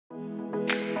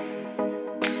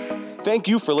Thank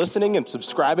you for listening and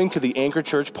subscribing to the Anchor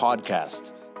Church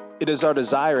podcast. It is our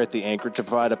desire at the Anchor to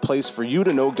provide a place for you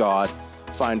to know God,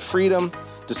 find freedom,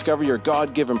 discover your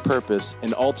God-given purpose,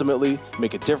 and ultimately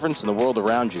make a difference in the world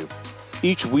around you.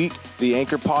 Each week, the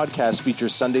Anchor podcast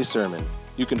features Sunday sermon.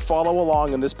 You can follow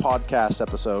along in this podcast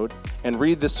episode and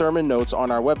read the sermon notes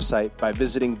on our website by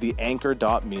visiting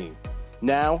theanchor.me.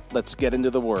 Now, let's get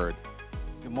into the Word.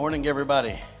 Good morning,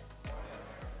 everybody.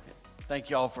 Thank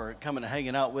you all for coming and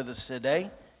hanging out with us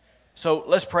today. So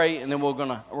let's pray, and then we're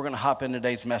gonna hop in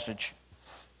today's message.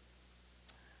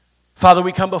 Father,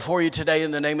 we come before you today in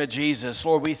the name of Jesus.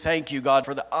 Lord, we thank you, God,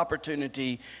 for the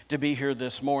opportunity to be here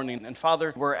this morning. And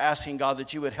Father, we're asking, God,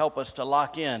 that you would help us to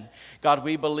lock in. God,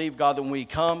 we believe, God, that when we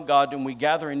come, God, and we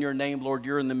gather in your name, Lord,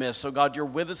 you're in the midst. So, God, you're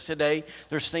with us today.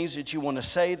 There's things that you want to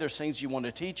say. There's things you want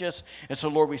to teach us. And so,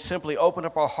 Lord, we simply open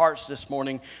up our hearts this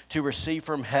morning to receive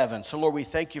from heaven. So, Lord, we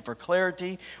thank you for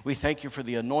clarity. We thank you for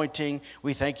the anointing.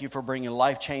 We thank you for bringing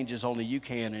life changes only you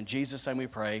can. In Jesus' name we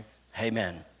pray.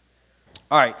 Amen.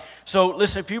 All right, so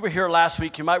listen, if you were here last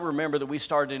week, you might remember that we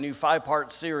started a new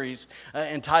 5-part series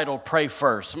entitled Pray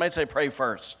First. Somebody say Pray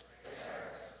First.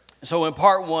 So in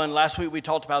part 1, last week we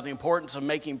talked about the importance of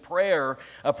making prayer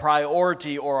a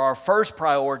priority or our first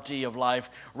priority of life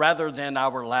rather than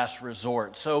our last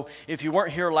resort. So if you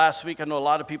weren't here last week, I know a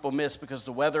lot of people missed because of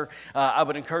the weather. I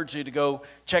would encourage you to go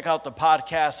check out the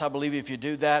podcast. I believe if you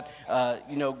do that,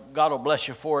 God will bless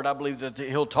you for it. I believe that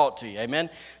he'll talk to you.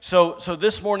 Amen? So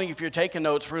this morning, if you're taking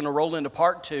notes, we're going to roll into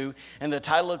part 2. And the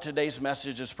title of today's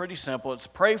message is pretty simple. It's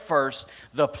Pray First,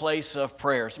 the Place of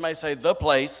Prayer. Somebody say the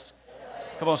place.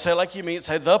 Come on, say it like you mean it.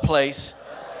 Say the place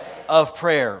of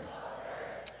prayer.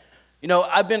 You know,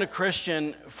 I've been a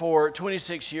Christian for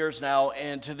 26 years now,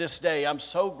 and to this day, I'm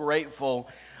so grateful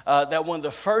that one of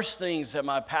the first things that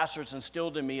my pastors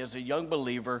instilled in me as a young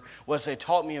believer was they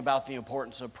taught me about the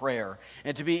importance of prayer.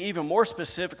 And to be even more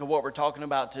specific of what we're talking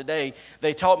about today,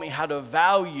 they taught me how to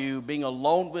value being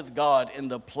alone with God in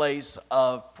the place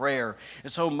of prayer.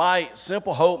 And so my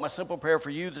simple hope, my simple prayer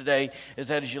for you today is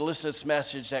that as you listen to this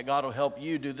message, that God will help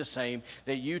you do the same,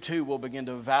 that you too will begin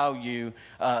to value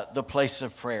the place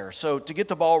of prayer. So to get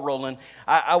the ball rolling,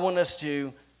 I want us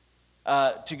to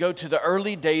go to the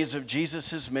early days of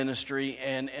Jesus' ministry,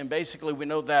 and basically we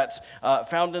know that's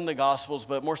found in the Gospels,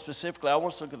 but more specifically, I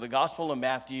want us to look at the Gospel of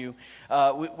Matthew.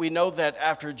 We know that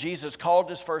after Jesus called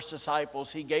his first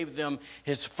disciples, he gave them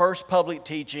his first public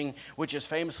teaching, which is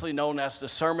famously known as the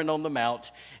Sermon on the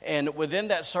Mount, and within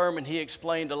that sermon, he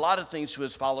explained a lot of things to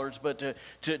his followers, but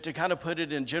to kind of put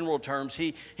it in general terms,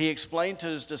 he explained to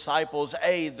his disciples,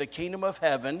 A, the kingdom of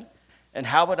heaven and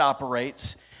how it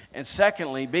operates, and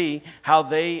secondly, B, how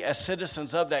they, as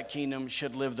citizens of that kingdom,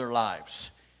 should live their lives.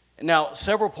 Now,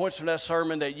 several points from that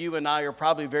sermon that you and I are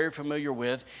probably very familiar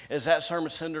with is that sermon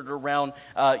centered around,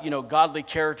 godly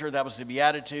character. That was the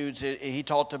Beatitudes. He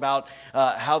talked about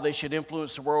how they should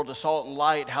influence the world to salt and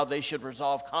light, how they should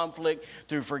resolve conflict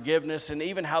through forgiveness, and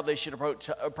even how they should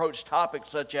approach topics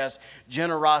such as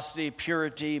generosity,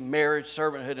 purity, marriage,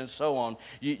 servanthood, and so on.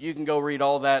 You can go read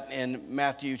all that in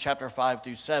Matthew chapter 5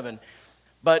 through 7.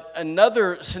 But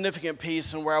another significant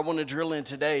piece, and where I want to drill in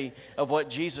today, of what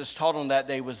Jesus taught on that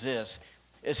day was this,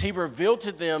 is he revealed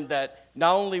to them that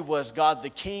not only was God the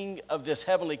king of this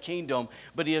heavenly kingdom,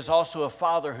 but he is also a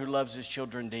father who loves his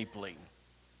children deeply.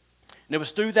 And it was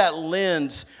through that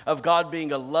lens of God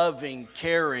being a loving,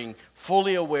 caring,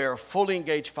 fully aware, fully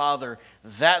engaged father,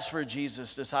 that's where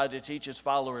Jesus decided to teach his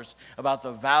followers about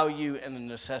the value and the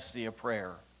necessity of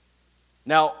prayer.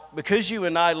 Now, because you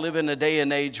and I live in a day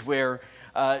and age where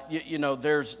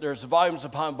there's volumes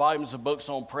upon volumes of books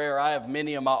on prayer. I have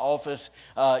many in my office.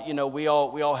 We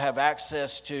all have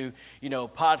access to,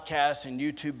 podcasts and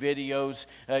YouTube videos,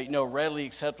 readily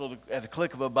accessible at the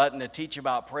click of a button to teach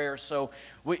about prayer. So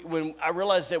when I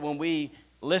realize that when we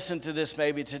listen to this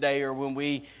maybe today, or when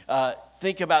we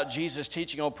think about Jesus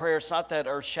teaching on prayer, it's not that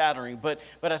earth-shattering, but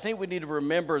I think we need to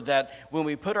remember that when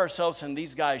we put ourselves in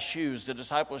these guys' shoes, the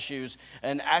disciples' shoes,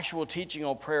 an actual teaching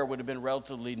on prayer would have been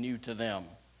relatively new to them.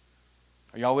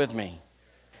 Are y'all with me?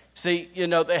 See,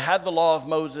 they had the law of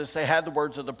Moses, they had the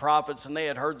words of the prophets, and they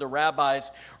had heard the rabbis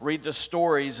read the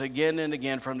stories again and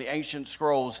again from the ancient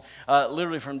scrolls,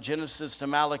 literally from Genesis to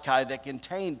Malachi, that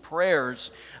contained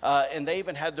prayers, and they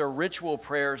even had their ritual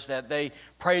prayers that they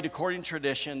prayed according to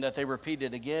tradition, that they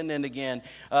repeated again and again,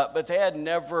 but they had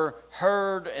never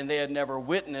heard and they had never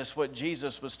witnessed what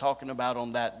Jesus was talking about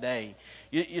on that day.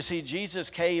 You see, Jesus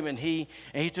came and he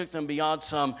took them beyond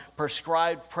some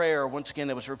prescribed prayer, once again,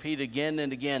 that was repeated again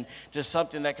and again, to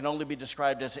something that can only be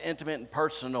described as an intimate and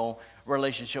personal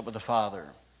relationship with the Father.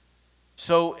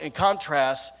 So, in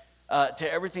contrast,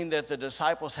 to everything that the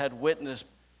disciples had witnessed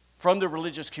from the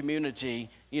religious community,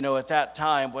 at that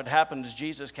time, what happened is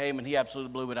Jesus came and he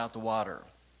absolutely blew it out the water.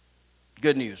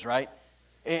 Good news, right?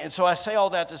 And so I say all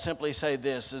that to simply say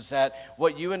this, is that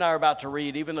what you and I are about to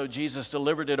read, even though Jesus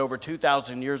delivered it over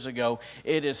 2,000 years ago,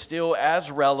 it is still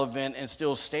as relevant and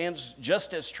still stands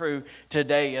just as true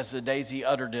today as the days he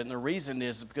uttered it. And the reason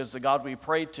is because the God we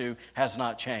pray to has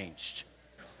not changed.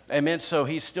 Amen. So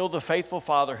he's still the faithful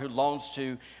Father who longs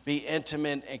to be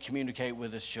intimate and communicate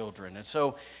with his children. And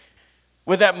so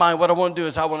with that in mind, what I want to do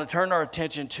is I want to turn our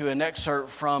attention to an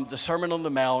excerpt from the Sermon on the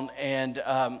Mount. And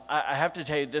I have to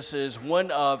tell you, this is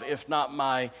one of, if not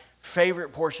my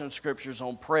favorite portion of scriptures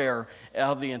on prayer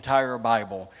out of the entire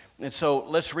Bible. And so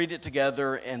let's read it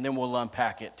together and then we'll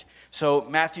unpack it. So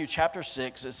Matthew chapter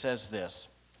 6, it says this,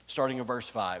 starting in verse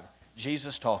 5,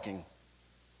 Jesus talking.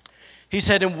 He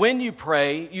said, "And when you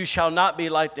pray, you shall not be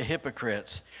like the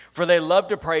hypocrites, for they love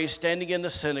to pray standing in the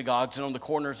synagogues and on the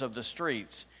corners of the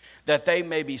streets, that they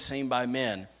may be seen by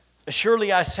men.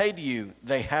 Surely I say to you,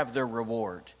 they have their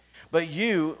reward. But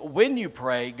you, when you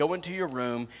pray, go into your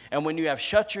room, and when you have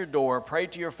shut your door, pray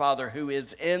to your Father who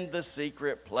is in the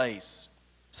secret place."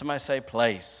 Somebody say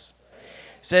place.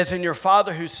 It says, "And your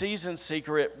Father who sees in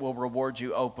secret will reward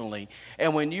you openly.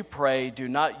 And when you pray, do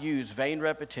not use vain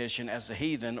repetition as the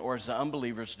heathen or as the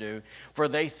unbelievers do, for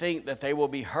they think that they will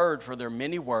be heard for their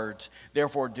many words.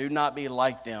 Therefore, do not be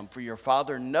like them, for your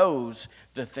Father knows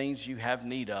the things you have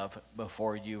need of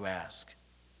before you ask."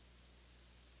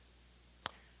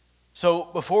 So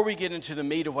before we get into the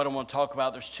meat of what I want to talk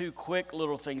about, there's two quick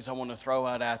little things I want to throw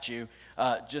out at you,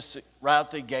 just right out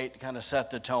the gate to kind of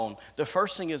set the tone. The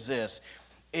first thing is this,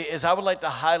 is I would like to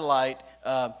highlight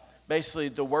basically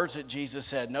the words that Jesus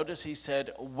said. Notice he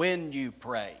said, when you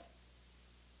pray.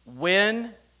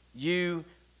 When you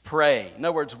pray. In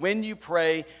other words, when you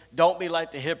pray, don't be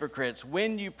like the hypocrites.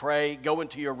 When you pray, go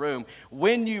into your room.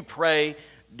 When you pray,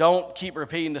 don't keep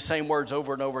repeating the same words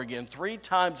over and over again. 3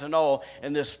 times in all,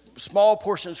 in this small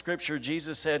portion of Scripture,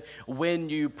 Jesus said, when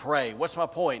you pray. What's my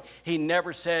point? He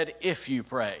never said, if you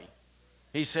pray.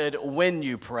 He said, when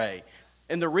you pray.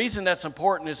 And the reason that's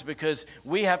important is because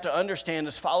we have to understand,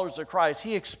 as followers of Christ,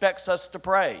 he expects us to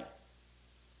pray.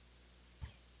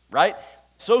 Right?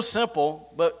 So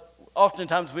simple, but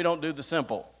oftentimes we don't do the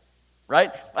simple.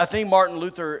 Right? I think Martin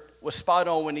Luther was spot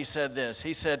on when he said this.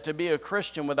 He said, to be a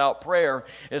Christian without prayer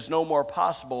is no more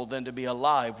possible than to be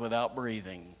alive without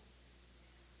breathing.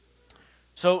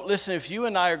 So listen, if you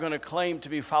and I are going to claim to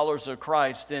be followers of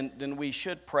Christ, then we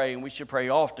should pray, and we should pray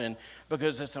often,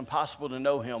 because it's impossible to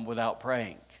know him without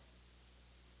praying.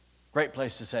 Great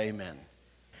place to say amen.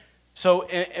 So,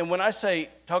 and when I say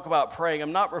talk about praying,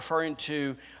 I'm not referring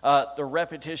to the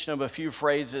repetition of a few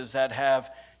phrases that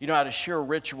have, out of sheer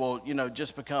ritual,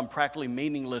 just become practically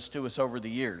meaningless to us over the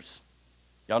years.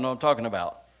 Y'all know what I'm talking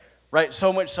about, right?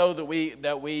 So much so that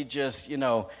we just,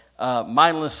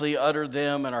 mindlessly utter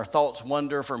them, and our thoughts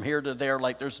wander from here to there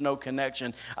like there's no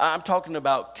connection. I'm talking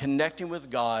about connecting with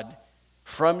God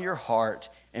from your heart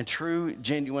and true,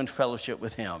 genuine fellowship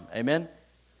with him. Amen?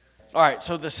 All right,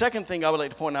 so the second thing I would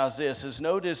like to point out is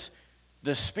notice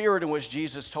the spirit in which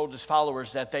Jesus told his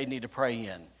followers that they need to pray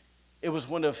in. It was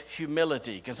one of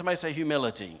humility. Can somebody say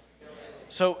humility?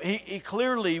 So he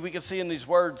clearly, we can see in these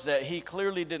words that he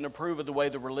clearly didn't approve of the way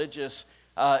the religious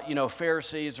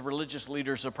Pharisees, religious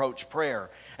leaders approach prayer.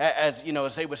 As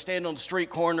they would stand on the street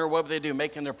corner, what would they do?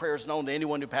 Making their prayers known to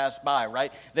anyone who passed by,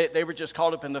 right? They were just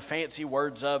caught up in the fancy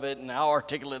words of it and how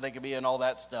articulate they could be and all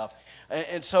that stuff.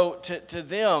 And so to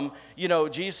them,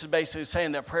 Jesus is basically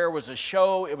saying that prayer was a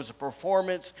show, it was a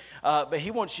performance, but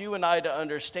he wants you and I to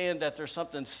understand that there's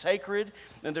something sacred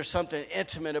and there's something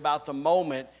intimate about the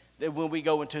moment that when we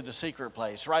go into the secret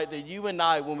place, right? That you and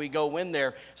I, when we go in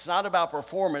there, it's not about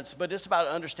performance, but it's about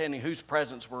understanding whose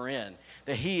presence we're in.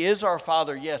 That he is our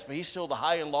Father, yes, but he's still the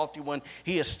high and lofty one.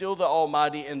 He is still the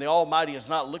Almighty, and the Almighty is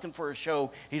not looking for a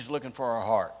show, he's looking for our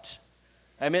heart.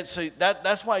 Amen. So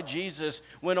that's why Jesus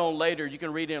went on later. You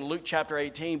can read it in Luke chapter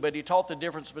 18, but he taught the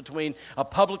difference between a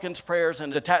publican's prayers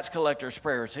and the tax collector's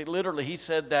prayers. He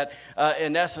said that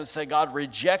in essence that God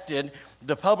rejected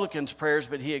the publican's prayers,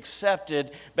 but he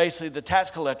accepted basically the tax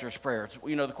collector's prayers.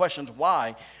 The question's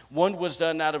why. One was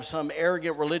done out of some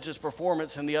arrogant religious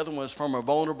performance, and the other one was from a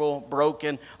vulnerable,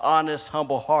 broken, honest,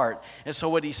 humble heart. And so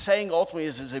what he's saying ultimately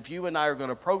is if you and I are going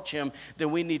to approach him, then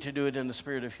we need to do it in the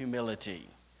spirit of humility.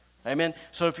 Amen.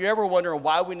 So if you're ever wondering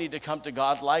why we need to come to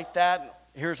God like that,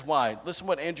 here's why. Listen to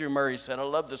what Andrew Murray said. I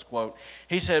love this quote.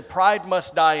 He said, "Pride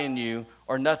must die in you,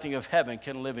 or nothing of heaven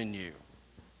can live in you."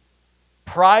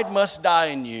 Pride must die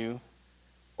in you,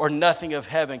 or nothing of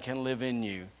heaven can live in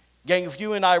you. Gang, if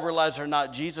you and I realize or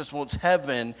not, Jesus wants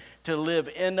heaven to live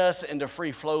in us and to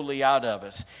free flowly out of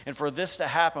us. And for this to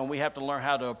happen, we have to learn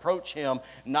how to approach him,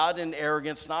 not in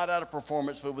arrogance, not out of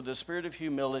performance, but with the spirit of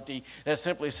humility that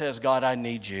simply says, God, I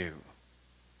need you.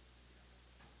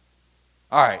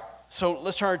 All right, so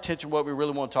let's turn our attention to what we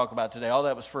really want to talk about today. All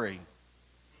that was free.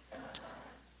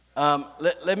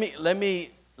 Let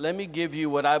me give you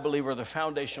what I believe are the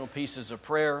foundational pieces of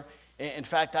prayer. In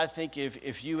fact, I think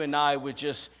if you and I would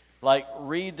just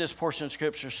read this portion of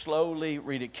Scripture slowly,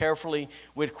 read it carefully,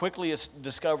 we'd quickly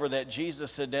discover that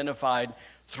Jesus identified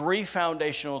 3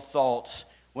 foundational thoughts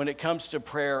when it comes to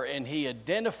prayer, and he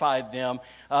identified them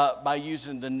by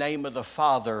using the name of the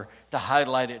Father to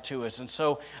highlight it to us. And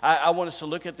so I want us to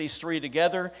look at these 3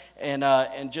 together, and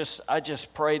I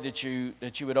just pray that you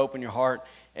would open your heart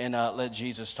and let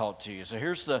Jesus talk to you. So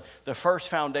here's the first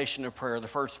foundation of prayer, the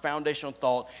first foundational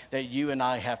thought that you and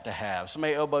I have to have.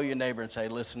 Somebody elbow your neighbor and say,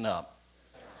 listen up.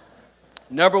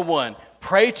 Number 1,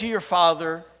 pray to your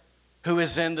Father who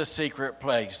is in the secret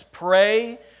place.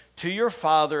 Pray to your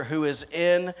Father who is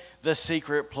in the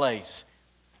secret place.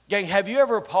 Gang, have you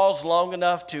ever paused long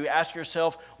enough to ask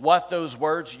yourself what those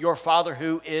words, your Father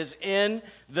who is in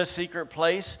the secret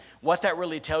place, what that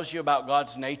really tells you about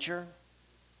God's nature?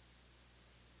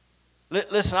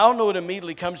 Listen, I don't know what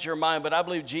immediately comes to your mind, but I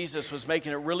believe Jesus was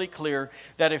making it really clear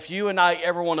that if you and I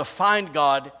ever want to find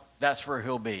God, that's where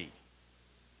he'll be.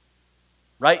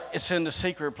 Right? It's in the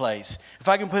secret place. If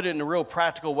I can put it in a real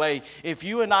practical way, if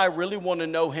you and I really want to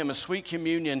know him, a sweet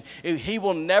communion, he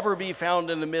will never be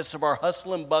found in the midst of our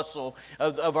hustle and bustle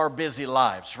of our busy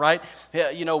lives, right?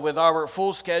 You know, with our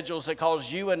full schedules that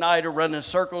cause you and I to run in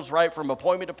circles, right, from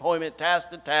appointment to appointment, task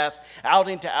to task,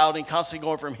 outing to outing, constantly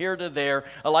going from here to there,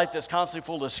 a life that's constantly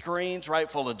full of screens, right,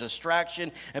 full of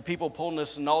distraction, and people pulling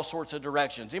us in all sorts of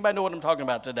directions. Anybody know what I'm talking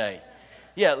about today?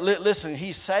 Yeah, listen,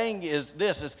 he's saying is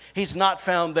he's not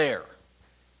found there.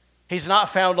 He's not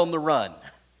found on the run.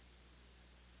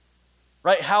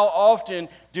 Right? How often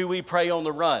do we pray on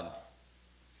the run?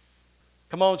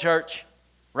 Come on, church.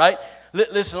 Right?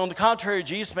 Listen, on the contrary,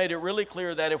 Jesus made it really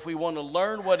clear that if we want to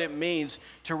learn what it means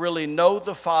to really know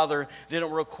the Father, then it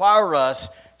will require us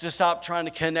to stop trying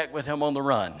to connect with him on the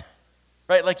run.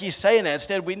 Right? Like he's saying that.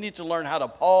 Instead, we need to learn how to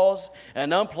pause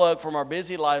and unplug from our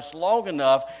busy lives long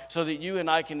enough so that you and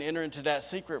I can enter into that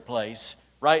secret place,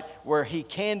 right, where he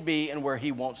can be and where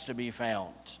he wants to be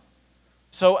found.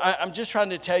 So I'm just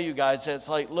trying to tell you guys that it's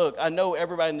like, look, I know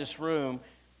everybody in this room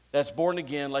that's born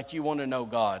again, like you want to know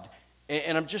God.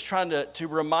 And I'm just trying to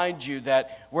remind you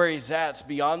that where he's at's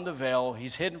beyond the veil.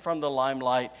 He's hidden from the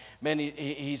limelight. Man,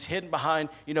 he's hidden behind,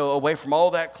 away from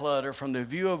all that clutter, from the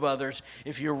view of others.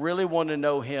 If you really want to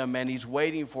know him, man, he's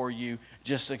waiting for you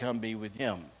just to come be with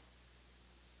him.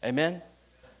 Amen?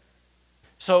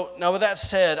 So now with that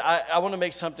said, I want to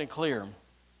make something clear.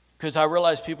 Because I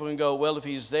realize people can go, well, if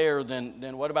he's there,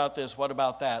 then what about this? What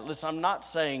about that? Listen, I'm not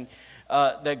saying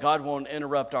that God won't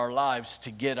interrupt our lives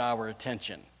to get our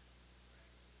attention.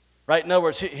 Right? In other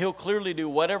words, he'll clearly do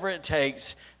whatever it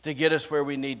takes to get us where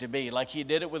we need to be. Like he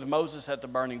did it with Moses at the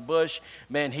burning bush.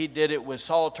 Man, he did it with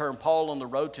Saul turned Paul on the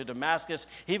road to Damascus.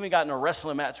 He even got in a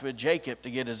wrestling match with Jacob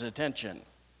to get his attention.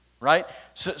 Right?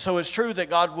 So it's true that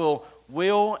God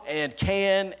will and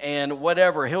can and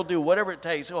whatever. He'll do whatever it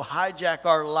takes. He'll hijack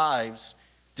our lives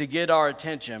to get our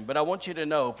attention. But I want you to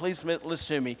know, please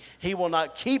listen to me, he will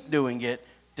not keep doing it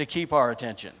to keep our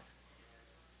attention.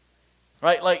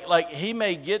 Right? Like he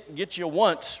may get you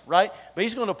once, right? But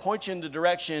he's going to point you in the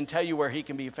direction and tell you where he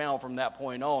can be found from that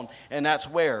point on. And that's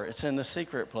where? It's in the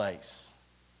secret place.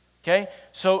 Okay?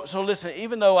 So listen,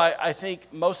 even though I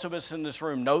think most of us in this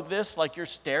room know this, like you're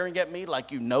staring at me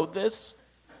like you know this.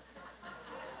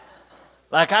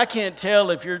 Like I can't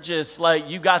tell if you're just like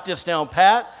you got this down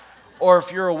pat or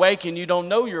if you're awake and you don't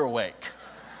know you're awake.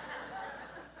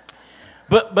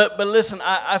 But listen,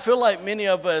 I feel like many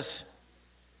of us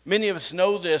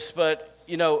know this, but,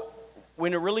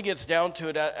 when it really gets down to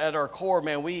it at our core,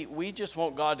 man, we just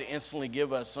want God to instantly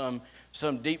give us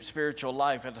some deep spiritual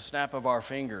life at the snap of our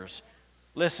fingers.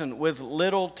 Listen, with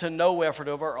little to no effort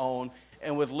of our own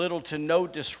and with little to no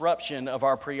disruption of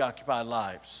our preoccupied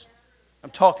lives. I'm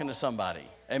talking to somebody.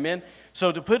 Amen?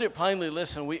 So to put it plainly,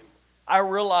 listen, I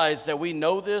realize that we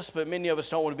know this, but many of us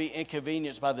don't want to be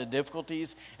inconvenienced by the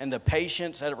difficulties and the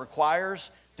patience that it requires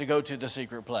to go to the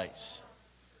secret place.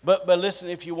 But listen,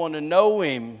 if you want to know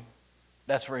him,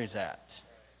 that's where he's at.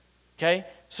 Okay?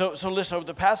 So listen, over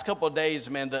the past couple of days,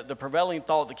 man, the prevailing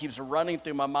thought that keeps running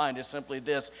through my mind is simply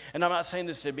this. And I'm not saying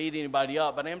this to beat anybody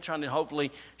up, but I am trying to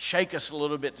hopefully shake us a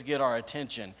little bit to get our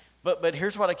attention. But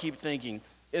here's what I keep thinking,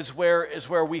 is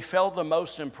where we fail the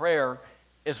most in prayer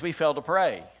is we fail to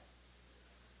pray.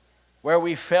 Where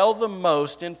we fail the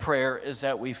most in prayer is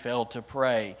that we fail to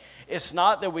pray. It's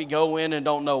not that we go in and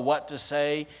don't know what to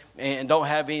say and don't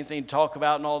have anything to talk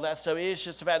about and all that stuff. It's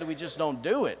just the fact that we just don't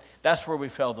do it. That's where we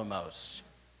fail the most,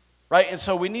 right? And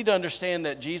so we need to understand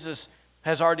that Jesus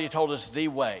has already told us the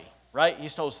way, right?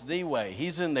 He's told us the way.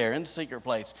 He's in there in the secret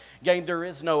place. Gang, there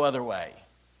is no other way.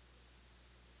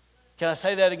 Can I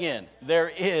say that again? There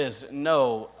is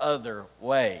no other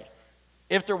way.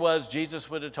 If there was, Jesus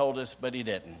would have told us, but he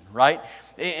didn't, right?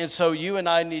 And so you and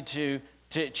I need to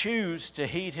choose to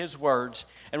heed his words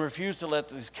and refuse to let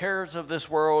these cares of this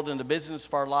world and the business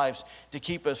of our lives to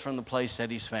keep us from the place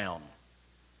that he's found.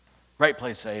 Great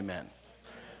place, say amen.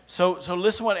 So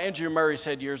listen to what Andrew Murray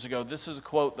said years ago. This is a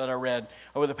quote that I read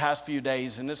over the past few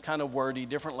days, and it's kind of wordy,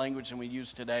 different language than we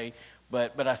use today,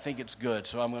 but I think it's good,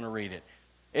 so I'm going to read it.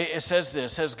 It says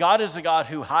this, it says, God is a God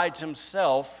who hides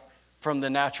himself from the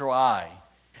natural eye.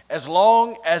 As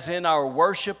long as in our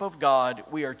worship of God,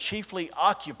 we are chiefly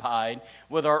occupied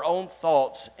with our own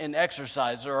thoughts and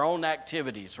exercise, our own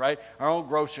activities, right? Our own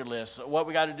grocery lists, what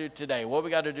we got to do today, what we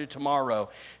got to do tomorrow.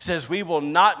 It says we will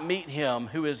not meet him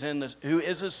who is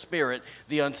a spirit,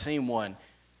 the unseen one.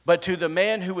 But to the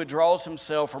man who withdraws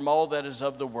himself from all that is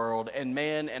of the world and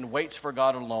man and waits for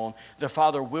God alone, the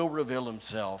Father will reveal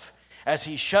himself. As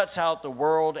he shuts out the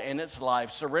world and its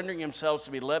life, surrendering himself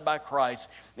to be led by Christ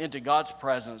into God's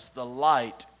presence, the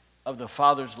light of the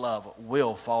Father's love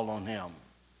will fall on him.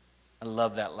 I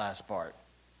love that last part.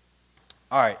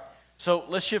 All right, so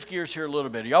let's shift gears here a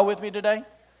little bit. Are y'all with me today?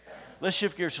 Let's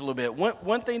shift gears a little bit.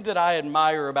 One thing that I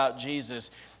admire about Jesus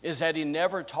is that he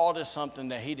never taught us something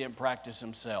that he didn't practice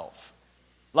himself.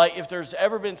 Like if there's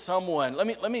ever been someone,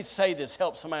 let me say this,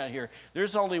 help somebody out here.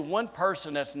 There's only one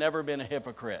person that's never been a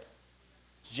hypocrite.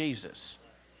 Jesus.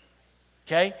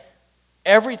 Okay?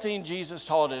 Everything Jesus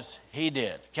taught us, he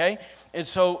did. Okay? And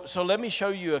so let me show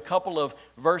you a couple of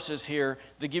verses here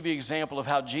to give you an example of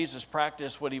how Jesus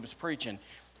practiced what he was preaching. It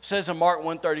says in Mark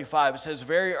 1:35, it says,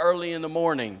 very early in the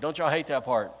morning. Don't y'all hate that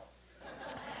part?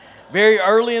 Very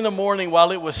early in the morning,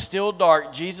 while it was still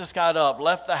dark, Jesus got up,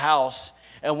 left the house,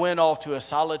 and went off to a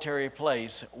solitary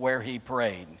place where he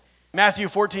prayed. Matthew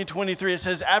 14:23, it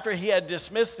says, after he had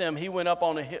dismissed them, he went up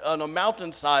on a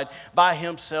mountainside by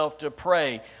himself to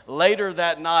pray. Later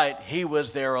that night, he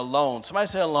was there alone. Somebody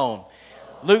say alone.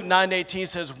 Luke 9:18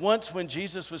 says, once when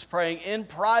Jesus was praying in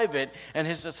private and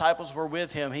his disciples were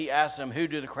with him, he asked them, who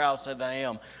do the crowd say that I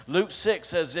am? Luke 6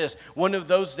 says this, one of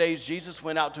those days Jesus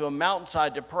went out to a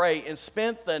mountainside to pray and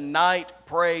spent the night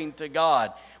praying to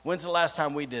God. When's the last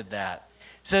time we did that?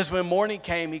 It says when morning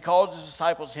came, he called his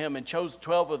disciples to him and chose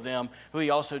 12 of them, who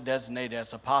he also designated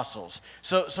as apostles.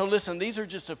 So listen, these are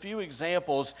just a few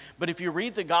examples, but if you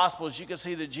read the Gospels, you can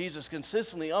see that Jesus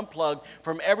consistently unplugged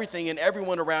from everything and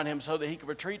everyone around him so that he could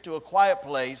retreat to a quiet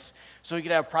place so he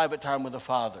could have private time with the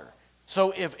Father.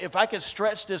 So if I could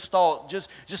stretch this thought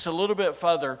just a little bit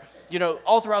further,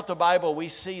 all throughout the Bible, we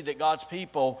see that God's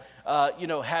people,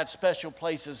 had special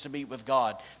places to meet with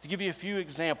God. To give you a few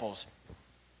examples,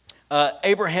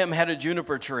 Abraham had a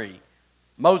juniper tree.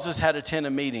 Moses had a tent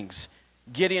of meetings.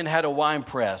 Gideon had a wine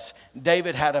press.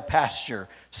 David had a pasture.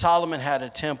 Solomon had a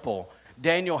temple.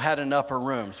 Daniel had an upper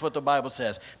room. That's what the Bible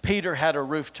says. Peter had a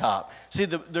rooftop. See,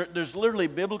 there's literally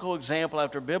biblical example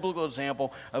after biblical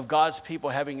example of God's people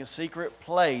having a secret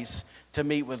place to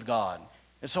meet with God.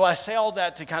 And so I say all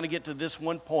that to kind of get to this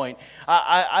one point.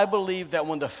 I believe that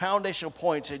one of the foundational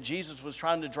points that Jesus was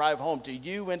trying to drive home to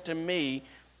you and to me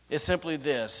is simply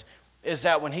this, is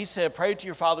that when he said, pray to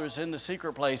your Father who's in the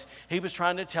secret place, he was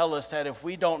trying to tell us that if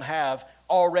we don't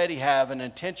already have an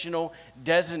intentional,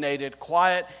 designated,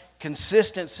 quiet,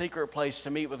 consistent secret place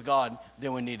to meet with God,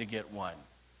 then we need to get one.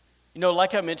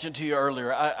 Like I mentioned to you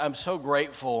earlier, I'm so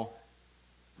grateful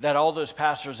that all those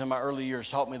pastors in my early years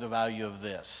taught me the value of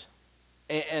this.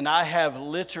 And I have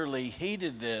literally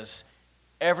heeded this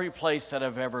every place that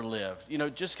I've ever lived.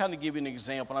 Just kind of give you an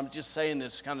example. I'm just saying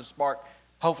this to kind of spark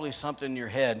hopefully something in your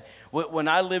head. When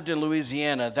I lived in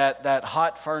Louisiana, that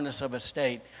hot furnace of a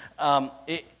state,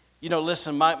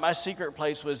 listen, my secret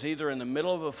place was either in the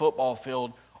middle of a football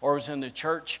field or it was in the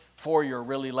church foyer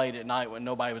really late at night when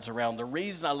nobody was around. The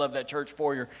reason I love that church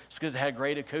foyer is because it had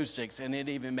great acoustics and it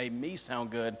even made me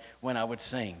sound good when I would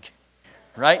sing,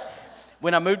 right?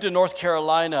 When I moved to North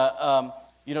Carolina,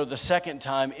 the second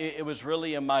time, it was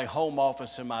really in my home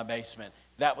office in my basement.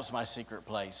 That was my secret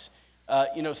place.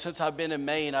 Since I've been in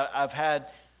Maine, I've had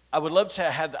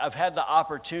the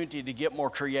opportunity to get more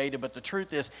creative, but the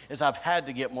truth is I've had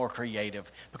to get more creative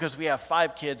because we have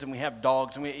 5 kids and we have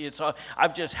dogs and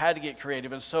I've just had to get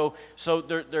creative. And so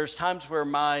there's times where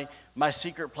my my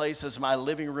secret place is my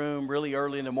living room really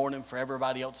early in the morning for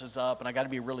everybody else is up and I got to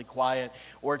be really quiet.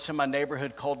 Or it's in my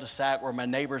neighborhood cul-de-sac where my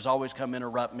neighbors always come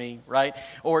interrupt me, right?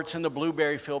 Or it's in the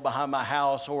blueberry field behind my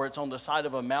house, or it's on the side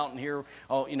of a mountain here,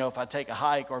 if I take a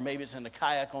hike, or maybe it's in a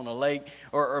kayak on a lake,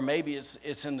 or maybe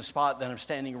it's in the spot that I'm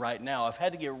standing right now. I've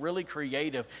had to get really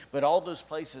creative, but all those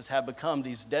places have become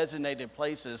these designated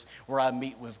places where I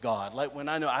meet with God. Like when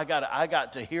I know I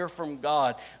got to hear from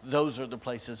God, those are the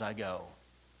places I go.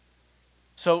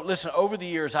 So listen, over the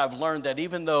years, I've learned that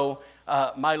even though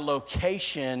my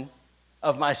location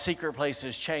of my secret place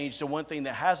has changed, the one thing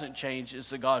that hasn't changed is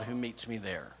the God who meets me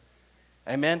there.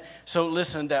 Amen? So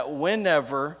listen, that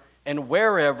whenever and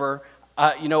wherever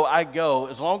I go,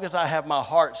 as long as I have my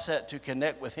heart set to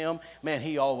connect with Him, man,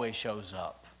 He always shows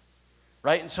up.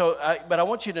 Right? And so, but I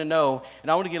want you to know,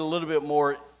 and I want to get a little bit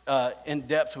more in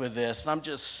depth with this, and I'm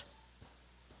just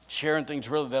sharing things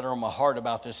really that are on my heart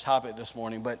about this topic this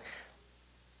morning, but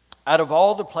out of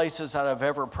all the places that I've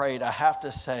ever prayed, I have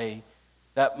to say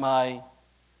that my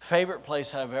favorite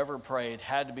place I've ever prayed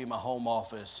had to be my home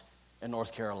office in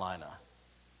North Carolina.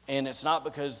 And it's not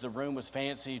because the room was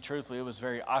fancy. Truthfully, it was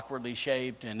very awkwardly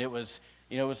shaped, and it was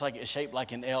like shaped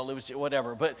like an L. It was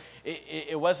whatever, but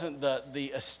it wasn't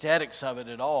the aesthetics of it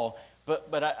at all.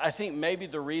 But I think maybe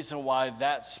the reason why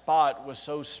that spot was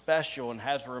so special and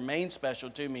has remained special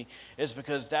to me is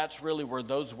because that's really where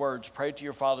those words, pray to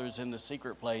your fathers in the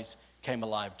secret place, came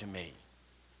alive to me.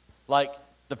 Like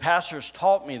the pastors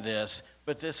taught me this,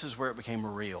 but this is where it became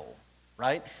real,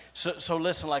 right? So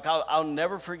listen, like I'll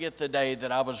never forget the day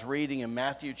that I was reading in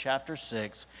Matthew chapter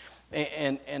 6,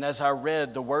 and as I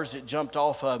read, the words that jumped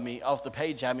off the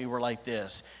page at me were like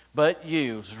this. But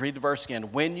you, let's read the verse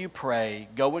again, when you pray,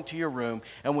 go into your room,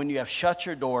 and when you have shut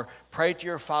your door, pray to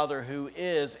your Father who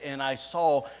is, and I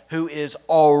saw, who is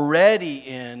already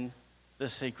in the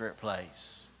secret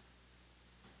place.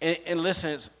 And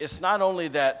listen, it's not only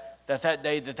that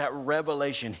day that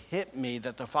revelation hit me,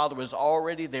 that the Father was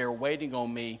already there waiting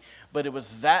on me, but it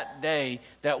was that day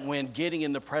that when getting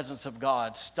in the presence of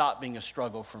God stopped being a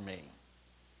struggle for me.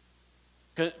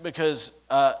 Because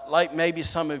like maybe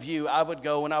some of you, I would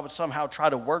go and I would somehow try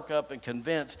to work up and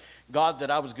convince God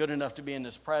that I was good enough to be in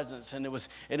His presence. And it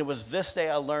was this day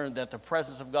I learned that the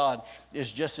presence of God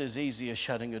is just as easy as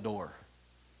shutting a door.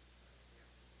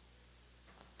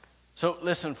 So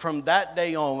listen, from that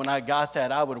day on, when I got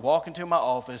that, I would walk into my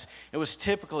office. It was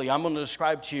typically, I'm going to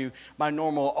describe to you my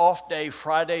normal off day,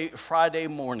 Friday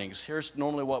mornings. Here's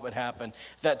normally what would happen.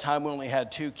 At that time, we only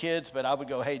had 2 kids, but I would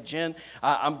go, hey, Jen,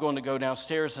 I'm going to go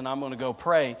downstairs and I'm going to go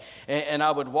pray. And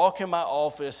I would walk in my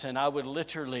office and I would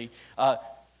literally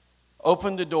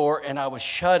open the door and I would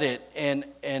shut it.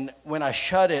 And when I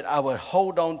shut it, I would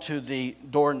hold on to the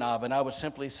doorknob and I would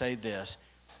simply say this.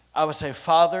 I would say,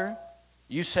 Father,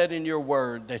 you said in your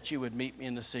word that you would meet me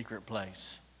in the secret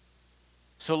place.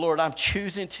 So, Lord, I'm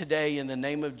choosing today in the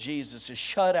name of Jesus to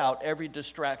shut out every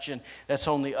distraction that's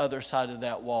on the other side of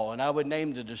that wall. And I would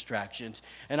name the distractions.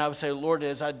 And I would say, Lord,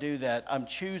 as I do that, I'm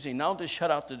choosing not only to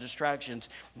shut out the distractions,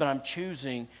 but I'm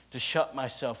choosing to shut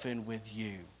myself in with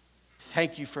you.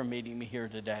 Thank you for meeting me here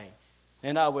today.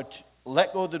 And I would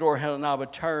let go of the door handle and I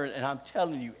would turn, and I'm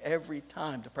telling you, every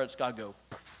time the presence of God go,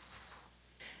 poof.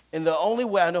 And the only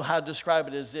way I know how to describe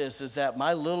it is this, is that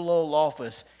my little old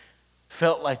office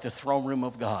felt like the throne room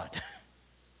of God.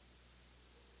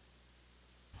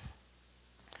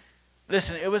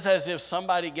 Listen, it was as if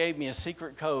somebody gave me a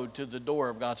secret code to the door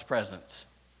of God's presence.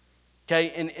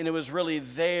 Okay, and it was really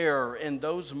there in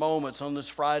those moments on those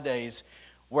Fridays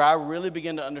where I really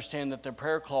began to understand that the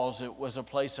prayer closet was a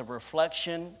place of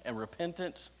reflection and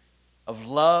repentance, of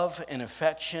love and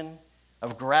affection,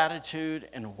 of gratitude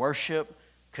and worship,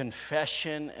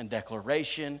 confession and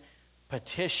declaration,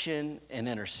 petition and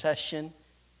intercession,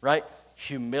 right?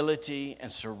 Humility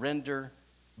and surrender,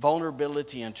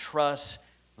 vulnerability and trust,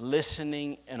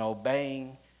 listening and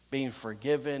obeying, being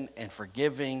forgiven and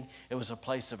forgiving. It was a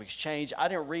place of exchange. I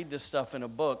didn't read this stuff in a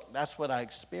book. That's what I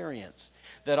experienced.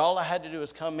 That all I had to do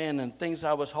was come in and things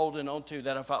I was holding on to,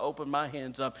 that if I opened my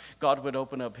hands up, God would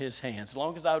open up His hands. As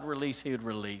long as I would release, He would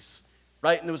release,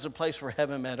 right? And it was a place where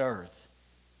heaven met earth.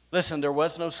 Listen, there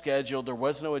was no schedule. There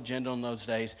was no agenda on those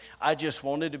days. I just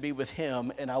wanted to be with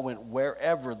Him, and I went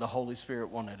wherever the Holy Spirit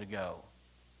wanted to go.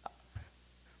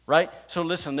 Right? So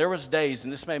listen, there was days,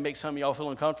 and this may make some of y'all feel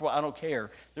uncomfortable. I don't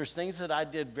care. There's things that I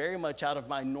did very much out of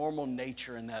my normal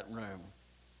nature in that room.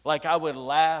 Like I would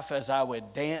laugh as I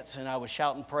would dance, and I would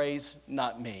shout and praise,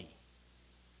 not me.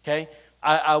 Okay?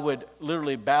 I would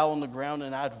literally bow on the ground,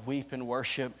 and I'd weep and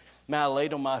worship. Man, I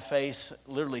laid on my face,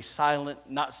 literally silent,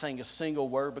 not saying a single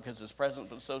word because his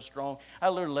presence was so strong. I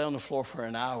literally lay on the floor for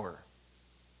an hour.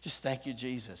 Just thank you,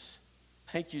 Jesus.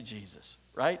 Thank you, Jesus,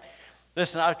 right?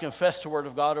 Listen, I confessed the word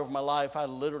of God over my life. I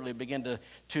literally began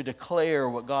to declare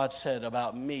what God said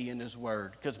about me in his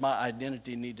word because my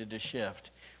identity needed to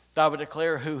shift. I would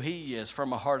declare who he is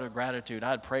from a heart of gratitude.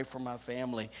 I'd pray for my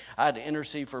family. I'd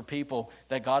intercede for people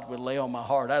that God would lay on my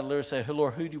heart. I'd literally say, hey,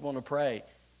 Lord, who do you want to pray?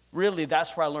 Really,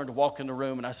 that's where I learned to walk in the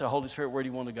room, and I said, Holy Spirit, where do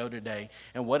you want to go today?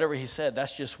 And whatever he said,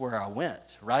 that's just where I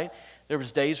went, right? There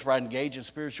was days where I'd engage in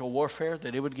spiritual warfare,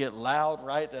 that it would get loud,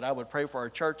 right? That I would pray for our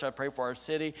church, I'd pray for our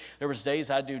city. There was days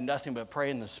I'd do nothing but pray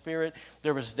in the Spirit.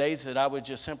 There was days that I would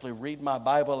just simply read my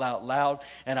Bible out loud,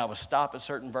 and I would stop at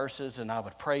certain verses, and I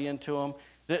would pray into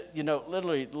them. You know,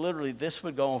 literally, this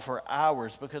would go on for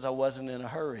hours because I wasn't in a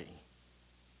hurry.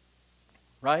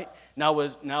 Right? Now,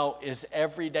 is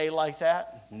every day like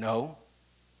that? No.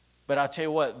 But I tell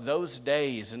you what, those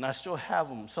days, and I still have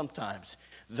them sometimes,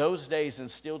 those days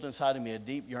instilled inside of me a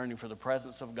deep yearning for the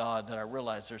presence of God that I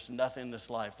realize there's nothing in this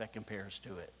life that compares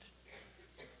to it.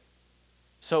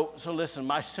 So listen,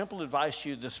 my simple advice to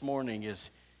you this morning is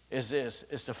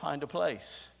to find a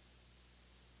place.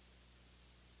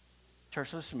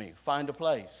 Church, listen to me. Find a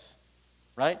place.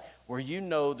 Right? Where you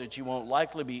know that you won't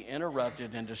likely be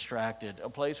interrupted and distracted. A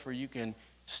place where you can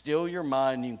still your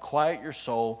mind, you can quiet your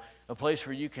soul. A place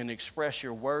where you can express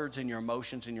your words and your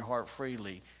emotions in your heart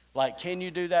freely. Like, can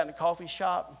you do that in a coffee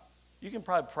shop? You can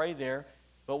probably pray there.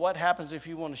 But what happens if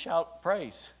you want to shout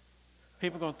praise?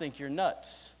 People are going to think you're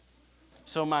nuts.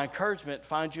 So my encouragement,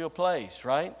 find you a place,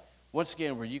 right? Once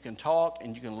again, where you can talk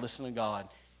and you can listen to God.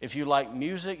 If you like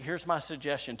music, here's my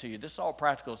suggestion to you. This is all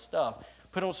practical stuff.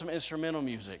 Put on some instrumental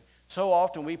music. So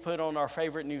often we put on our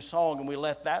favorite new song and we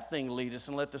let that thing lead us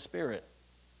and let the Spirit,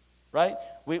 right?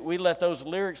 We let those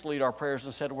lyrics lead our prayers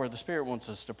instead of where the Spirit wants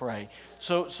us to pray.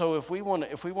 So if we want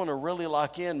to really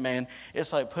lock in, man,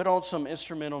 it's like put on some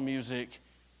instrumental music,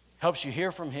 helps you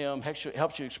hear from Him, helps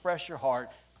you express your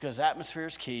heart, because atmosphere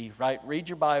is key, right? Read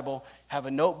your Bible, have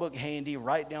a notebook handy,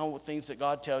 write down what things that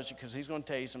God tells you, because He's going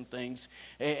to tell you some things,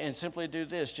 and simply do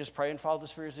this. Just pray and follow the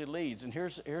Spirit as He leads. And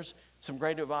here's some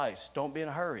great advice. Don't be in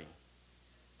a hurry.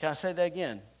 Can I say that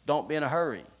again? Don't be in a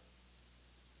hurry.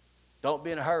 Don't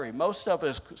be in a hurry. Most of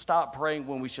us stop praying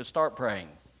when we should start praying.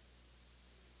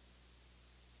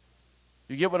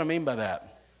 You get what I mean by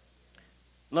that?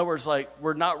 In other words, like,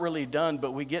 we're not really done,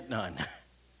 but we get done.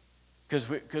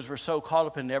 Because we're so caught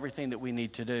up in everything that we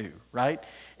need to do, right?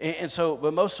 And so,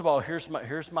 but most of all, here's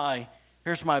my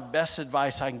best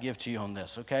advice I can give to you on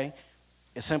this, okay?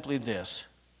 It's simply this: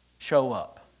 show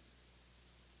up.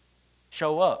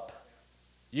 Show up.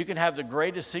 You can have the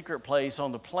greatest secret place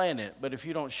on the planet, but if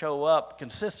you don't show up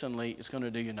consistently, it's going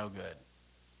to do you no good.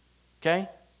 Okay?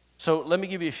 So let me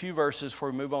give you a few verses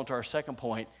before we move on to our second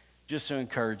point, just to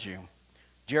encourage you.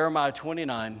 Jeremiah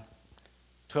 29.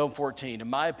 12, 14. In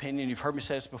my opinion, you've heard me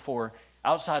say this before,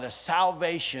 outside of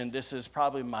salvation, this is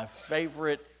probably my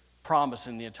favorite promise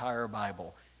in the entire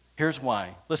Bible. Here's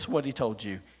why. Listen to what He told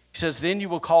you. He says, then you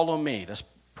will call on me. Let's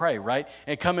pray, right?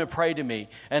 And come and pray to me,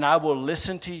 and I will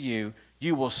listen to you.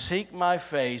 You will seek my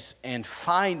face and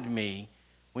find me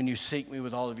when you seek me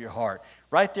with all of your heart.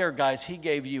 Right there, guys, He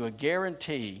gave you a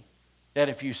guarantee that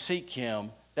if you seek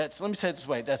Him, let me say it this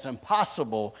way, that's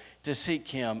impossible to seek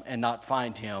Him and not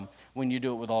find Him when you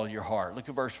do it with all your heart. Look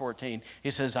at verse 14.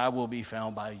 He says, I will be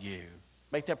found by you.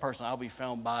 Make that personal. I'll be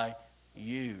found by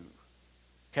you.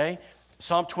 Okay?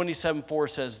 Psalm 27:4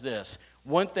 says this: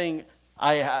 One thing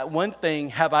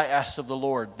have I asked of the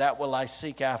Lord, that will I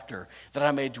seek after, that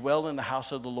I may dwell in the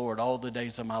house of the Lord all the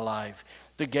days of my life,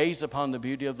 to gaze upon the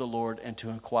beauty of the Lord and to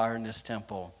inquire in His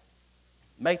temple.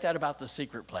 Make that about the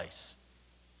secret place.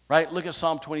 Right? Look at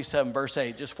Psalm 27, verse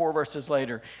 8. Just 4 verses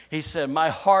later, He said, my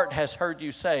heart has heard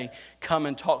you say, come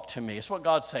and talk to me. It's what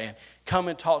God's saying. Come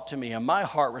and talk to me. And my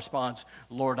heart responds,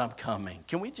 Lord, I'm coming.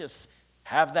 Can we just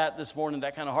have that this morning,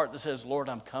 that kind of heart that says, Lord,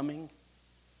 I'm coming?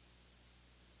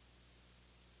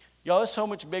 Y'all, it's so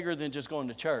much bigger than just going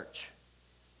to church.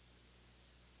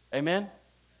 Amen?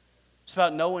 It's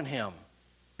about knowing Him.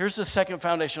 Here's the second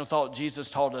foundational thought Jesus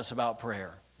taught us about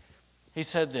prayer. He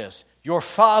said this: your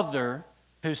Father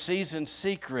who sees in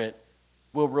secret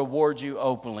will reward you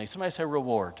openly. Somebody say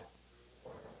reward.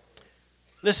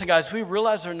 Listen, guys, we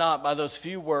realize or not, by those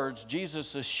few words,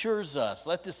 Jesus assures us,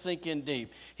 let this sink in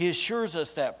deep. He assures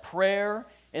us that prayer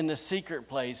in the secret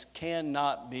place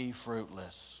cannot be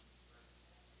fruitless.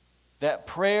 that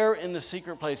prayer in the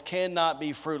secret place cannot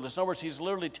be fruitless. In other words, he's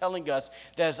literally telling us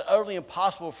that it's utterly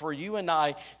impossible for you and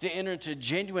I to enter into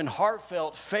genuine,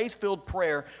 heartfelt, faith-filled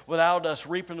prayer without us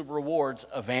reaping the rewards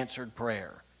of answered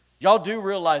prayer. Y'all do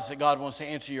realize that God wants to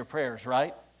answer your prayers,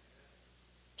 right?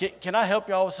 Can I help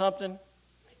y'all with something?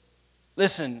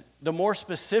 Listen, the more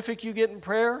specific you get in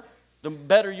prayer, the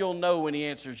better you'll know when he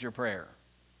answers your prayer.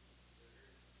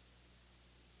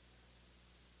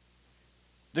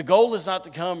 The goal is not to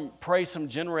come pray some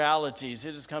generalities.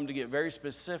 It has come to get very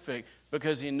specific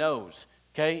because he knows,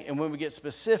 okay? And when we get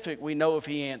specific, we know if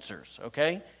he answers,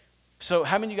 okay? So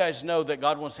how many of you guys know that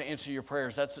God wants to answer your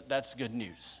prayers? That's good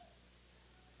news.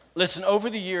 Listen, over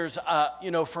the years,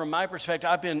 from my perspective,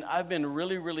 I've been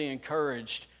really, really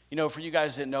encouraged. For you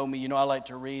guys that know me, I like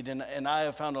to read, and I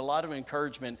have found a lot of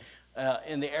encouragement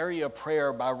in the area of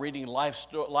prayer by reading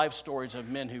life stories of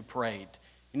men who prayed.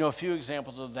 A few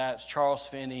examples of that is Charles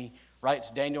Finney, right?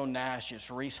 It's Daniel Nash, it's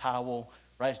Reese Howell,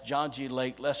 right? It's John G.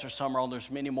 Lake, Lester Sumrall, and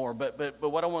there's many more. But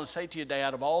what I want to say to you today,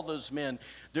 out of all those men,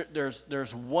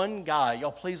 there's one guy,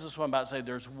 y'all please listen to what I'm about to say,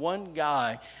 there's one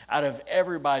guy out of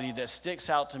everybody that sticks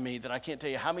out to me that I can't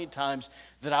tell you how many times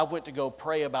that I went to go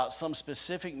pray about some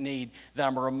specific need that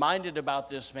I'm reminded about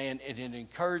this man, and it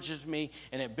encourages me,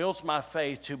 and it builds my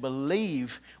faith to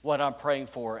believe what I'm praying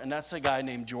for, and that's a guy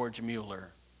named George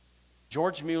Mueller.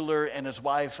 George Mueller and his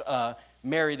wife,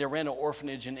 Mary, they ran an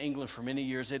orphanage in England for many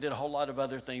years. They did a whole lot of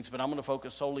other things, but I'm going to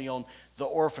focus solely on the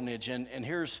orphanage. And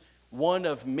here's one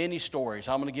of many stories.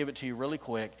 I'm going to give it to you really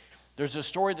quick. There's a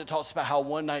story that talks about how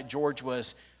one night George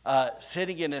was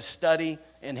sitting in his study,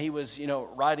 and he was,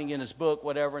 writing in his book,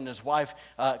 whatever, and his wife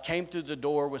came through the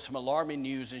door with some alarming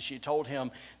news, and she told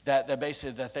him that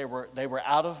basically that they were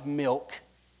out of milk,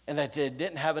 and that they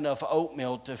didn't have enough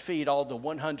oatmeal to feed all the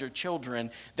 100 children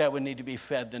that would need to be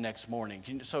fed the next morning.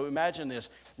 So imagine this.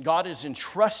 God has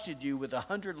entrusted you with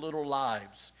 100 little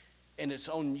lives, and it's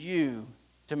on you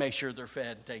to make sure they're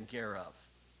fed and taken care of.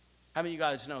 How many of you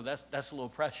guys know that's a little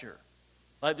pressure?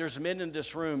 Like there's men in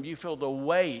this room, you feel the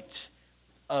weight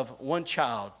of one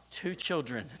child, 2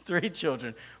 children, 3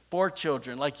 children, 4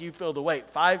 children, like you feel the weight,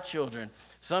 5 children.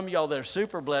 Some of y'all that are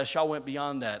super blessed, y'all went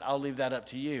beyond that. I'll leave that up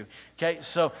to you. Okay,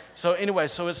 so anyway,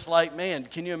 so it's like, man,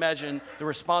 can you imagine the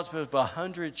responsibility of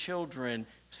 100 children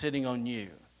sitting on you,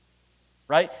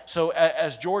 right? So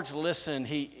as George listened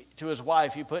to his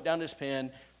wife, he put down his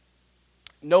pen,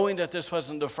 knowing that this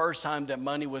wasn't the first time that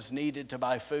money was needed to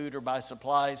buy food or buy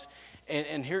supplies.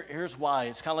 And here's why.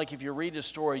 It's kind of like if you read the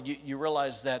story, you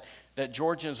realize that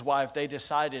George and his wife, they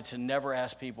decided to never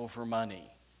ask people for money.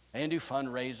 They didn't do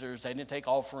fundraisers. They didn't take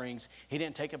offerings. He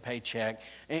didn't take a paycheck.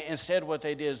 Instead, what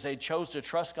they did is they chose to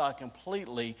trust God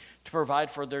completely to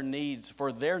provide for their needs,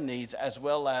 as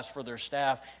well as for their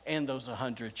staff and those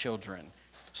 100 children.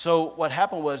 So what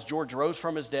happened was George rose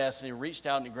from his desk, and he reached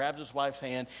out and he grabbed his wife's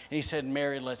hand, and he said,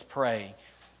 "Mary, let's pray."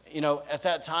 At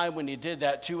that time when he did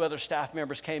that, 2 other staff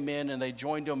members came in and they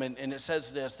joined him. And it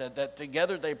says this, that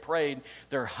together they prayed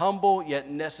their humble yet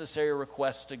necessary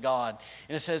requests to God.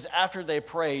 And it says after they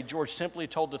prayed, George simply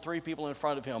told the 3 people in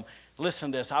front of him,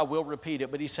 listen to this, I will repeat it.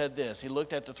 But he said this, he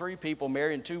looked at the 3 people,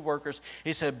 Mary and 2 workers.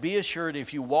 He said, be assured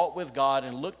if you walk with God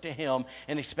and look to him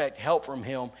and expect help from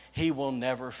him, he will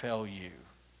never fail you.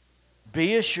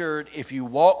 Be assured if you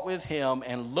walk with him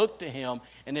and look to him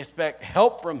and expect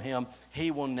help from him,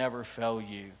 he will never fail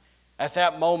you. At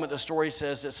that moment, the story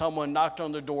says that someone knocked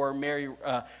on the door. Mary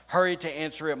hurried to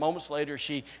answer it. Moments later,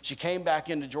 she came back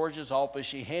into George's office.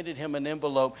 She handed him an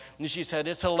envelope, and she said,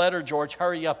 it's a letter, George.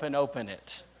 Hurry up and open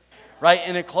it. Right?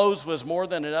 And enclosed was more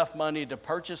than enough money to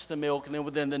purchase the milk. And then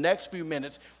within the next few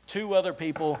minutes, 2 other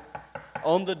people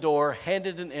on the door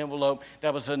handed an envelope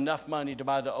that was enough money to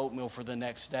buy the oatmeal for the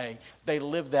next day. They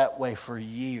lived that way for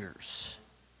years.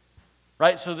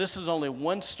 Right? So this is only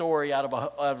one story out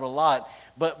of a lot.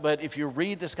 But if you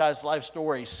read this guy's life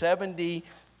story,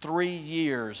 73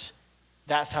 years,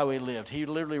 that's how he lived. He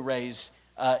literally raised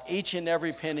each and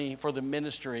every penny for the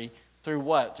ministry through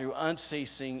what? Through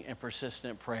unceasing and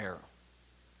persistent prayer.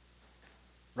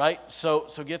 Right? So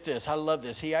get this. I love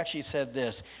this. He actually said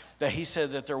this, that he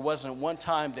said that there wasn't one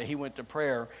time that he went to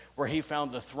prayer where he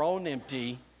found the throne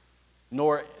empty,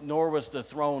 nor was the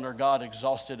throne or God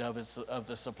exhausted of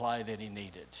the supply that he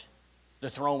needed. The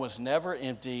throne was never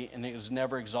empty, and it was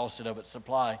never exhausted of its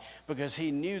supply, because he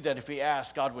knew that if he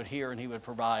asked, God would hear and he would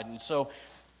provide. And so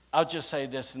I'll just say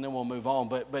this and then we'll move on.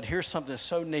 But here's something that's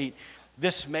so neat.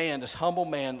 this man, this humble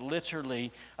man,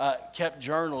 literally kept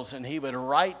journals, and he would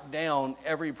write down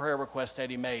every prayer request that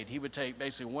he made. He would take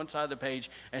basically one side of the page,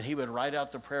 and he would write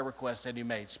out the prayer request that he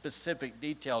made, specific,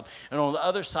 detailed. And on the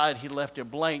other side, he left it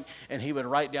blank, and he would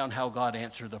write down how God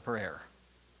answered the prayer.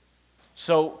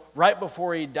 So right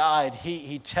before he died,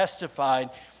 he testified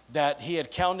that he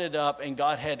had counted up, and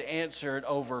God had answered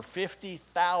over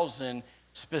 50,000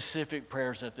 specific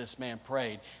prayers that this man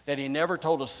prayed, that he never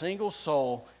told a single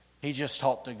soul. He just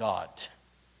talked to God.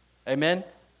 Amen?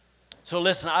 So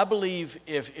listen, I believe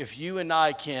if you and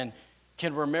I can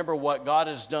remember what God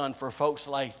has done for folks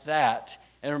like that,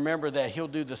 and remember that he'll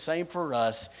do the same for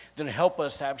us, then help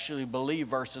us to actually believe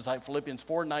verses like Philippians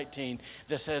 4:19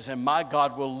 that says, and my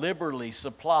God will liberally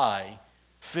supply,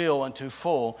 fill unto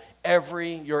full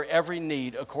your every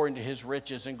need according to his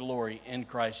riches and glory in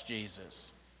Christ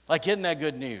Jesus. Like, isn't that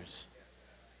good news?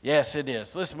 Yes, it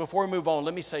is. Listen, before we move on,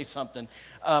 let me say something.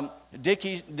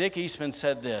 Dick Eastman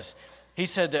said this. He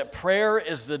said that prayer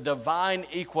is the divine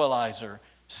equalizer.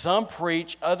 Some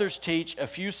preach, others teach, a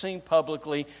few sing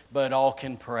publicly, but all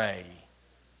can pray.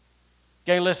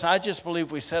 Okay, listen, I just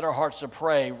believe we set our hearts to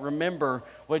pray. Remember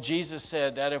what Jesus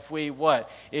said, that if we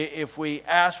If we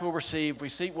ask, we'll receive. If we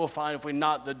seek, we'll find. If we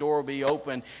knock, the door will be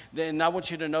open. Then I want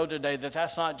you to know today that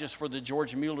that's not just for the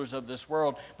George Muellers of this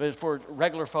world, but for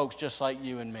regular folks just like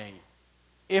you and me.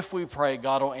 If we pray,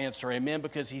 God will answer. Amen.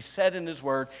 Because he said in his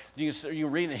word, you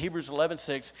read in Hebrews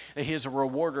 11:6, that he is a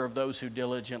rewarder of those who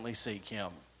diligently seek him.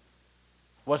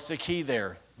 What's the key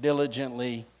there?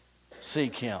 Diligently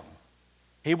seek him.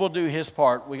 He will do his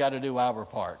part. We got to do our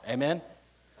part. Amen?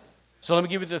 So let me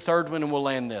give you the third one, and we'll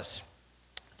land this.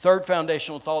 Third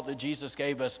foundational thought that Jesus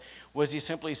gave us was he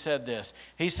simply said this.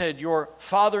 He said, your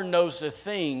Father knows the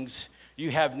things you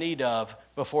have need of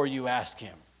before you ask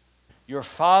him. Your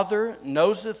Father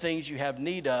knows the things you have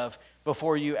need of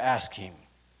before you ask him.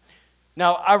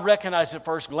 Now, I recognize at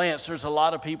first glance there's a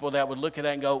lot of people that would look at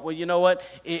that and go, well, you know what?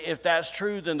 If that's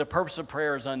true, then the purpose of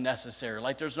prayer is unnecessary.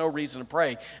 Like, there's no reason to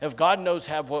pray. If God knows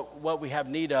what we have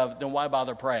need of, then why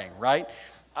bother praying, right?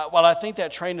 While I think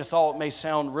that train of thought may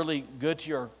sound really good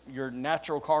to your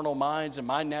natural carnal minds and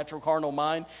my natural carnal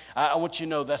mind, I want you to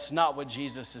know that's not what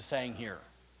Jesus is saying here.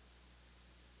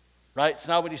 Right? It's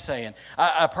not what he's saying.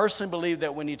 I personally believe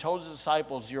that when he told his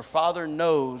disciples, your Father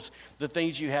knows the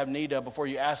things you have need of before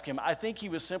you ask him, I think he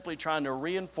was simply trying to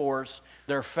reinforce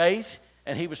their faith,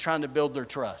 and he was trying to build their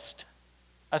trust.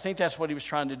 I think that's what he was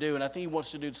trying to do, and I think he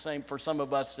wants to do the same for some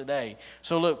of us today.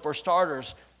 So look, for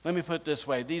starters, let me put it this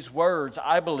way. These words,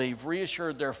 I believe,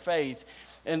 reassured their faith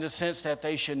in the sense that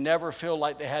they should never feel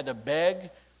like they had to beg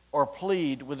or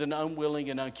plead with an unwilling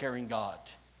and uncaring God.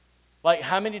 Like,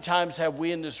 how many times have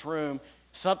we in this room,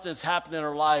 something's happened in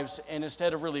our lives, and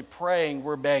instead of really praying,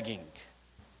 we're begging?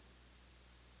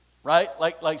 Right?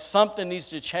 Like something needs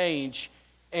to change,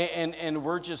 and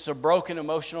we're just a broken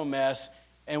emotional mess,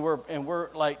 and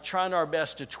we're like trying our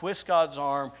best to twist God's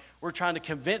arm. We're trying to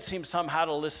convince him somehow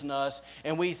to listen to us,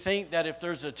 and we think that if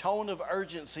there's a tone of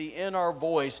urgency in our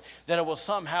voice, that it will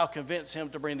somehow convince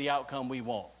him to bring the outcome we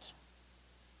want.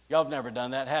 Y'all have never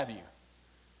done that, have you?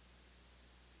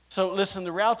 So listen,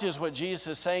 the reality is what Jesus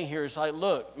is saying here is like,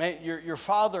 look, man, your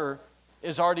Father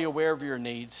is already aware of your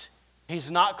needs. He's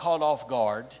not caught off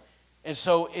guard. And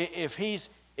so if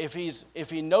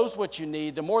he knows what you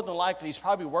need, then more than likely he's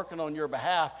probably working on your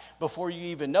behalf before you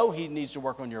even know he needs to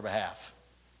work on your behalf.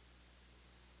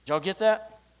 Did y'all get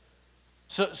that?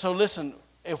 So listen,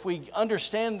 if we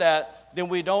understand that, then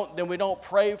we don't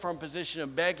pray from a position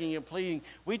of begging and pleading.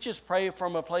 We just pray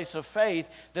from a place of faith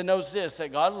that knows this,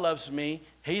 that God loves me,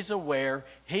 he's aware,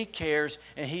 he cares,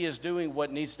 and he is doing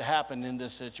what needs to happen in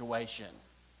this situation.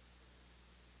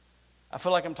 I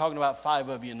feel like I'm talking about 5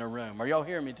 of you in the room. Are y'all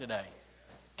hearing me today?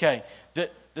 Okay.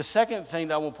 The second thing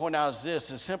that I will point out is this,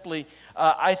 is simply,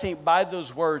 I think by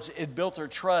those words, it built their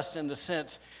trust in the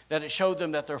sense that it showed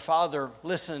them that their Father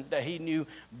listened, that he knew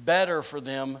better for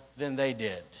them than they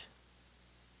did.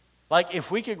 Like,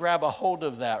 if we could grab a hold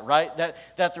of that, right?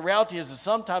 That the reality is that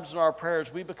sometimes in our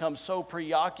prayers, we become so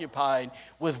preoccupied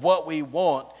with what we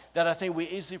want that I think we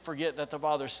easily forget that the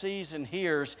Father sees and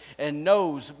hears and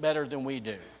knows better than we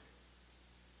do.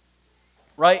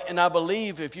 Right? And I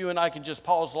believe if you and I can just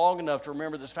pause long enough to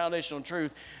remember this foundational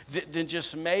truth, then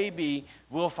just maybe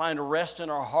we'll find a rest in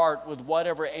our heart with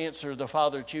whatever answer the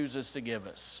Father chooses to give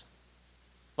us.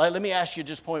 Like, let me ask you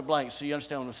just point blank so you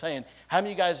understand what I'm saying. How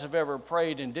many of you guys have ever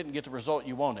prayed and didn't get the result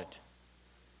you wanted?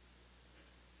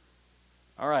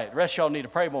 All right, the rest of y'all need to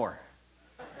pray more.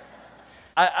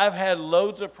 I've had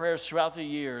loads of prayers throughout the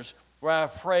years where I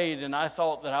prayed and I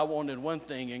thought that I wanted one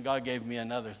thing and God gave me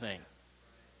another thing.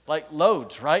 like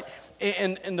loads, right?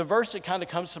 And the verse that kind of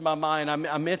comes to my mind,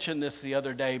 I mentioned this the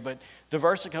other day, but the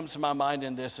verse that comes to my mind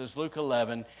in this is Luke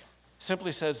 11.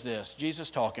 Simply says this, Jesus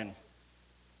talking.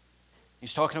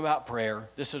 He's talking about prayer.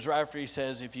 This is right after he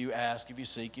says, if you ask, if you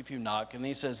seek, if you knock. And then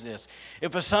he says this,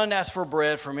 if a son asks for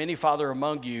bread from any father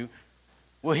among you,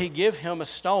 will he give him a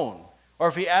stone? Or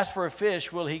if he asks for a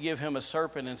fish, will he give him a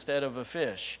serpent instead of a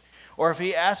fish? Or if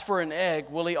he asks for an egg,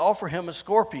 will he offer him a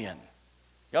scorpion?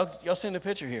 Y'all seen the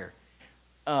picture here.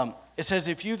 It says,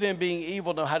 if you then being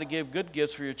evil know how to give good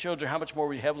gifts for your children, how much more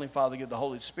will your Heavenly Father give the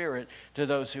Holy Spirit to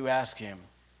those who ask him?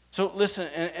 So listen,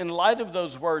 in light of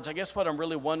those words, I guess what I'm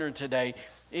really wondering today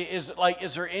is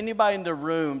there anybody in the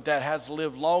room that has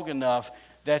lived long enough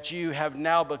that you have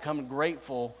now become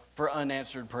grateful for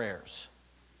unanswered prayers?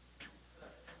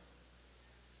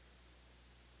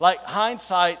 Like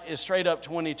hindsight is straight up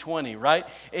 20/20, right?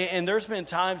 And there's been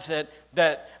times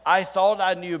that I thought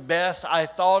I knew best. I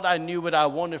thought I knew what I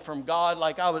wanted from God.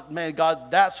 Like man, God,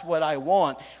 that's what I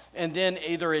want. And then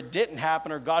either it didn't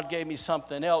happen or God gave me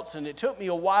something else. And it took me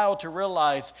a while to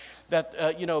realize that,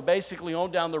 basically on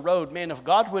down the road, man, if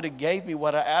God would have gave me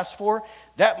what I asked for,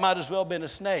 that might as well have been a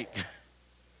snake.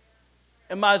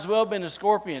 It might as well have been a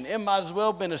scorpion. It might as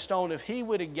well have been a stone. If he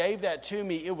would have gave that to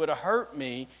me, it would have hurt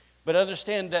me. But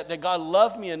understand that God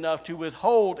loved me enough to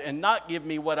withhold and not give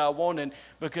me what I wanted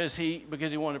because he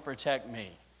wanted to protect me.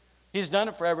 He's done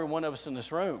it for every one of us in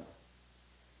this room.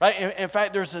 Right? In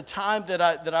fact, there's a time that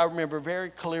I remember very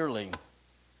clearly.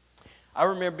 I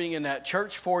remember being in that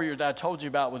church foyer that I told you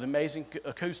about with amazing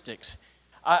acoustics.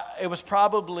 It was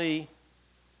probably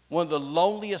one of the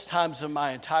loneliest times of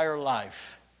my entire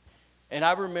life. And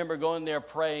I remember going there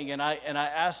praying, and I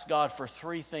asked God for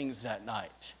 3 things that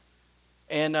night.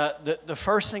 And the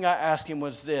first thing I asked him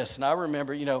was this, and I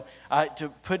remember, to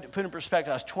put in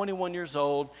perspective, I was 21 years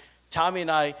old. Tommy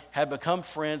and I had become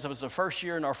friends. It was the first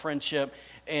year in our friendship,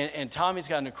 and Tommy's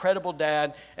got an incredible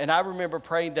dad. And I remember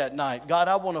praying that night, God,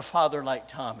 I want a father like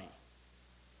Tommy.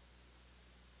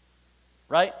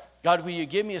 Right? God, will you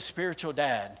give me a spiritual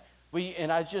dad? And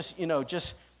I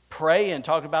just pray and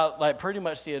talk about like pretty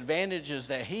much the advantages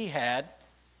that he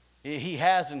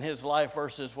has in his life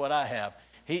versus what I have.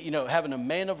 Having a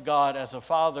man of God as a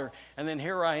father, and then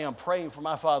here I am praying for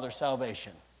my father's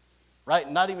salvation, right?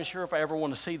 Not even sure if I ever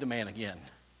want to see the man again,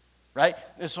 right?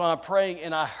 And so I'm praying,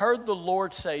 and I heard the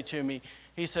Lord say to me,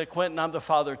 he said, Quentin, I'm the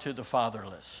father to the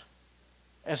fatherless.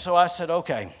 And so I said,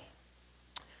 okay,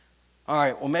 all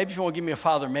right, well, maybe if you want to give me a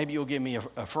father, maybe you'll give me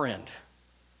a friend.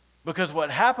 Because what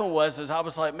happened was I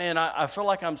was like, man, I feel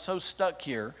like I'm so stuck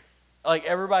here. Like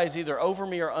everybody's either over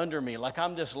me or under me. Like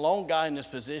I'm this lone guy in this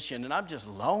position, and I'm just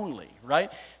lonely,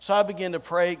 right? So I began to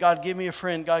pray, God, give me a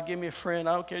friend. God, give me a friend.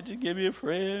 I don't care, just give me a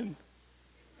friend.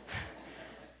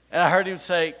 And I heard him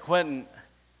say, Quentin,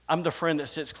 I'm the friend that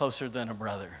sits closer than a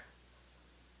brother.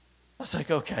 I was like,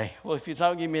 okay, well, if he's not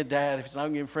going to give me a dad, if he's not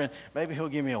going to give me a friend, maybe he'll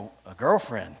give me a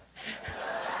girlfriend.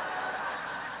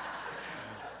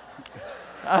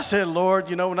 I said, Lord,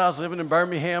 when I was living in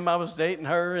Birmingham, I was dating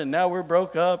her, and now we're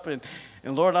broke up, and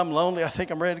Lord, I'm lonely. I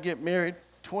think I'm ready to get married.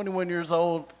 21 years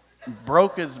old,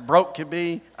 broke as broke could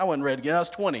be. I wasn't ready to get. I was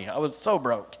 20. I was so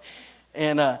broke,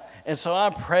 and so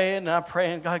I'm praying,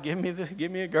 God, give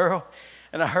me a girl,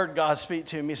 and I heard God speak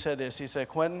to me. He said this. He said,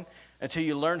 Quentin, until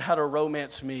you learn how to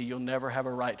romance me, you'll never have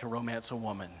a right to romance a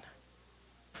woman.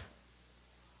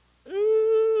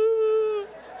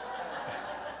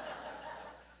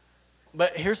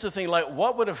 But here's the thing, like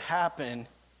what would have happened,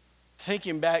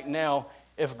 thinking back now,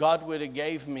 if God would have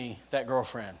gave me that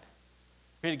girlfriend?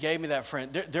 If he gave me that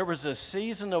friend. There was a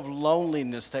season of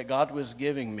loneliness that God was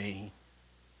giving me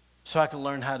so I could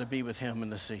learn how to be with him in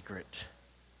the secret.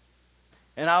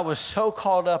 And I was so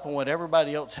caught up in what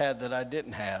everybody else had that I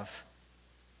didn't have,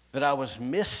 that I was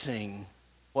missing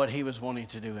what he was wanting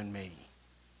to do in me.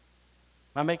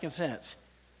 Am I making sense?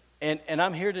 And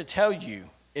I'm here to tell you,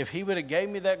 if he would have gave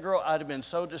me that girl, I'd have been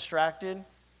so distracted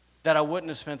that I wouldn't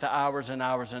have spent the hours and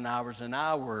hours and hours and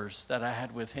hours that I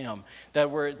had with him.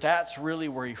 That's really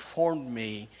where he formed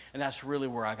me, and that's really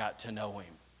where I got to know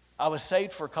him. I was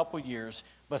saved for a couple years,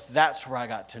 but that's where I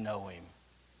got to know him.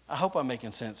 I hope I'm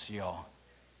making sense to y'all.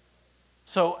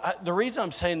 So the reason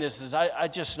I'm saying this is I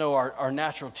just know our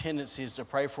natural tendency is to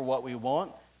pray for what we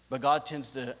want, but God tends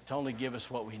to only give us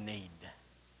what we need,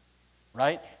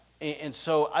 right? And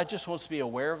so I just want us to be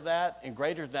aware of that, and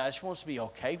greater than that, I just want us to be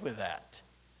okay with that.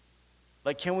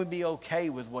 Like, can we be okay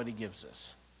with what he gives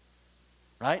us?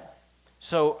 Right?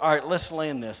 So, all right, let's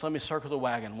land this. Let me circle the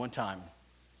wagon one time.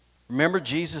 Remember,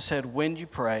 Jesus said, when you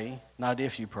pray, not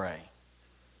if you pray.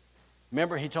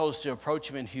 Remember, he told us to approach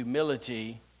him in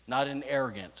humility, not in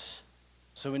arrogance.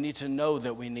 So we need to know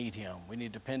that we need him. We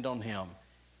need to depend on him.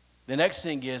 The next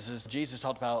thing is Jesus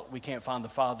talked about we can't find the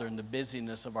Father in the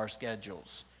busyness of our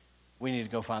schedules. We need to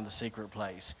go find the secret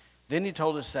place. Then he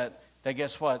told us that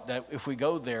guess what? That if we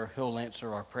go there, he'll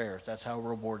answer our prayers. That's how he'll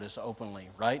reward us openly,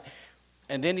 right?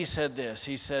 And then he said this.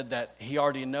 He said that he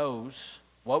already knows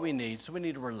what we need, so we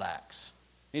need to relax.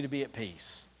 We need to be at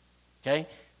peace, okay?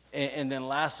 And then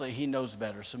lastly, he knows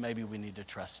better, so maybe we need to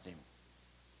trust him.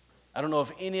 I don't know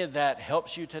if any of that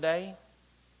helps you today,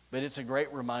 but it's a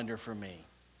great reminder for me.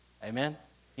 Amen?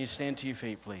 You stand to your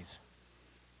feet, please.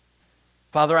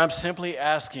 Father, I'm simply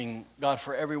asking, God,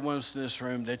 for everyone in this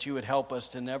room, that you would help us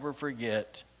to never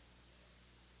forget,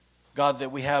 God,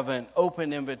 that we have an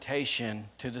open invitation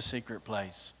to the secret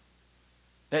place.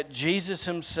 That Jesus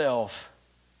himself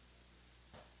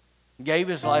gave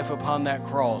his life upon that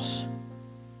cross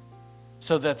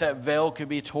so that that veil could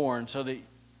be torn, so that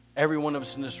every one of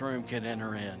us in this room could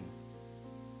enter in.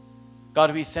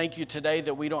 God, we thank you today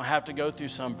that we don't have to go through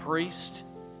some priest,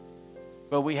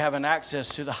 but we have an access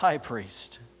to the high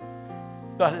priest.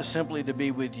 God, it's simply to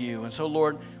be with you. And so,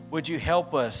 Lord, would you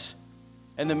help us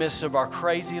in the midst of our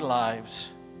crazy lives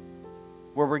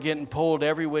where we're getting pulled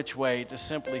every which way to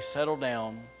simply settle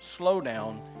down, slow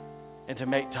down, and to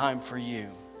make time for you.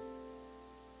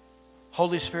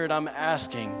 Holy Spirit, I'm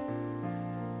asking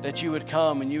that you would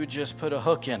come and you would just put a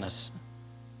hook in us,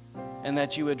 and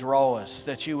that you would draw us,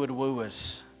 that you would woo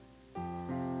us.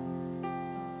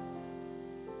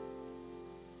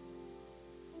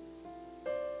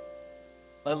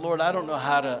 But Lord, I don't know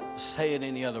how to say it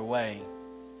any other way,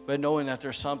 but knowing that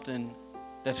there's something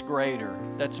that's greater,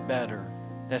 that's better,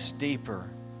 that's deeper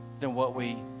than what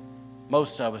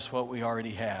most of us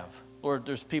already have. Lord,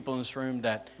 there's people in this room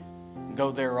that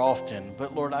go there often,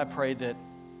 but Lord, I pray that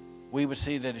we would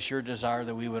see that it's your desire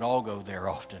that we would all go there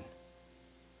often.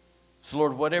 So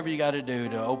Lord, whatever you got to do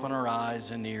to open our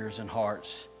eyes and ears and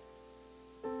hearts,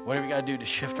 whatever you got to do to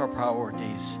shift our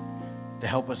priorities to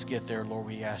help us get there, Lord,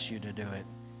 we ask you to do it.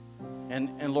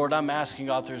 And Lord, I'm asking,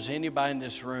 God, if there's anybody in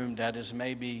this room that is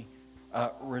maybe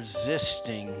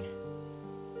resisting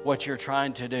what you're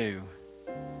trying to do,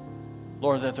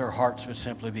 Lord, that their hearts would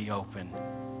simply be open.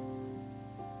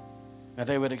 That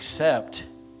they would accept,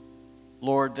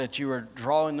 Lord, that you are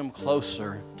drawing them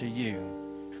closer to you.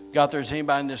 God, if there's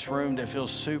anybody in this room that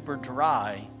feels super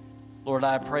dry, Lord,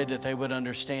 I pray that they would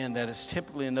understand that it's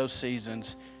typically in those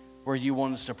seasons where you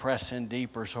want us to press in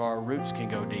deeper so our roots can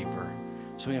go deeper,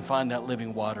 so we can find that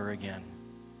living water again.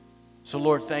 So,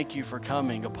 Lord, thank you for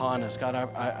coming upon us. God,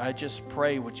 I just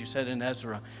pray what you said in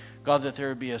Ezra, God, that there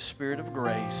would be a spirit of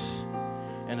grace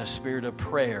and a spirit of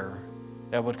prayer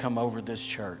that would come over this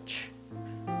church.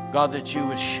 God, that you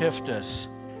would shift us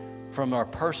from our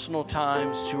personal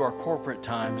times to our corporate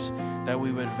times, that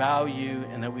we would value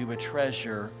and that we would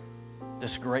treasure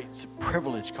this great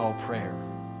privilege called prayer.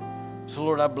 So,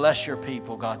 Lord, I bless your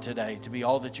people, God, today to be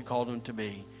all that you called them to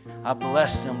be. I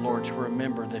bless them, Lord, to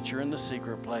remember that you're in the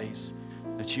secret place,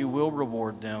 that you will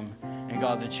reward them, and,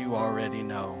 God, that you already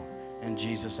know. In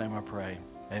Jesus' name I pray.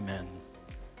 Amen.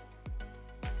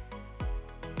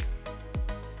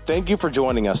 Thank you for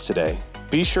joining us today.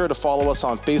 Be sure to follow us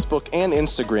on Facebook and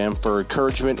Instagram for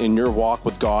encouragement in your walk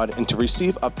with God and to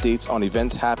receive updates on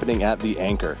events happening at The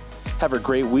Anchor. Have a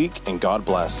great week and God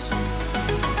bless.